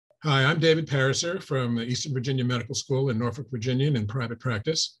Hi, I'm David Pariser from the Eastern Virginia Medical School in Norfolk, Virginia, in private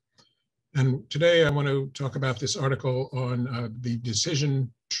practice. And today I want to talk about this article on the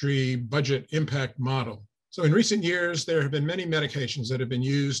decision tree budget impact model. So in recent years, there have been many medications that have been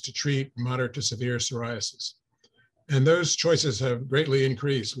used to treat moderate to severe psoriasis. And those choices have greatly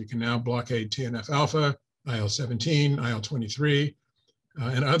increased. We can now blockade TNF-alpha, IL-17, IL-23,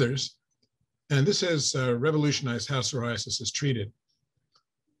 and others. And this has revolutionized how psoriasis is treated.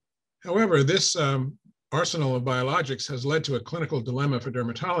 However, this arsenal of biologics has led to a clinical dilemma for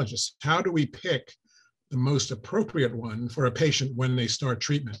dermatologists. How do we pick the most appropriate one for a patient when they start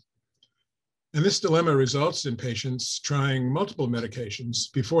treatment? And this dilemma results in patients trying multiple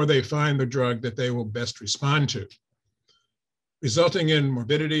medications before they find the drug that they will best respond to, resulting in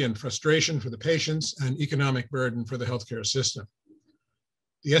morbidity and frustration for the patients and economic burden for the healthcare system.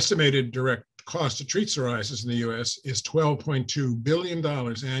 The estimated direct cost to treat psoriasis in the US is $12.2 billion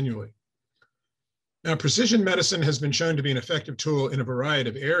annually. Now, precision medicine has been shown to be an effective tool in a variety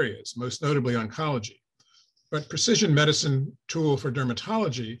of areas, most notably oncology. But precision medicine tool for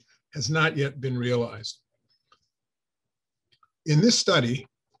dermatology has not yet been realized. In this study,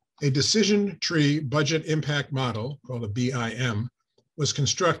 a decision tree budget impact model, called a BIM, was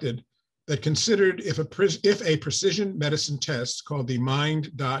constructed that considered if a precision medicine test called the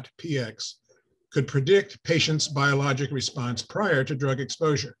Mind.px could predict patients' biologic response prior to drug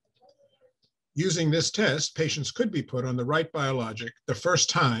exposure. Using this test, patients could be put on the right biologic the first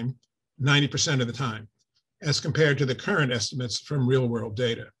time, 90% of the time, as compared to the current estimates from real-world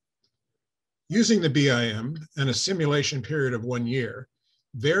data. Using the BIM and a simulation period of 1 year,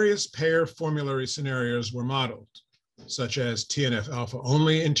 various payer formulary scenarios were modeled, such as TNF-alpha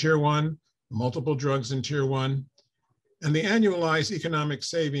only in Tier 1, multiple drugs in Tier 1, and the annualized economic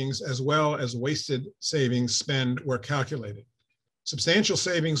savings as well as wasted savings spend were calculated. Substantial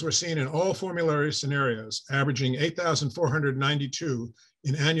savings were seen in all formulary scenarios, averaging $8,492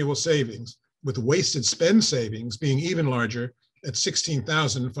 in annual savings, with wasted spend savings being even larger at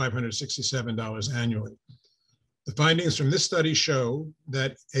 $16,567 annually. The findings from this study show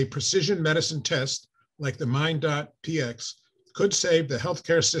that a precision medicine test like the Mind.px could save the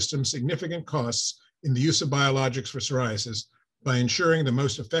healthcare system significant costs in the use of biologics for psoriasis by ensuring the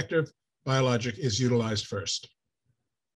most effective biologic is utilized first.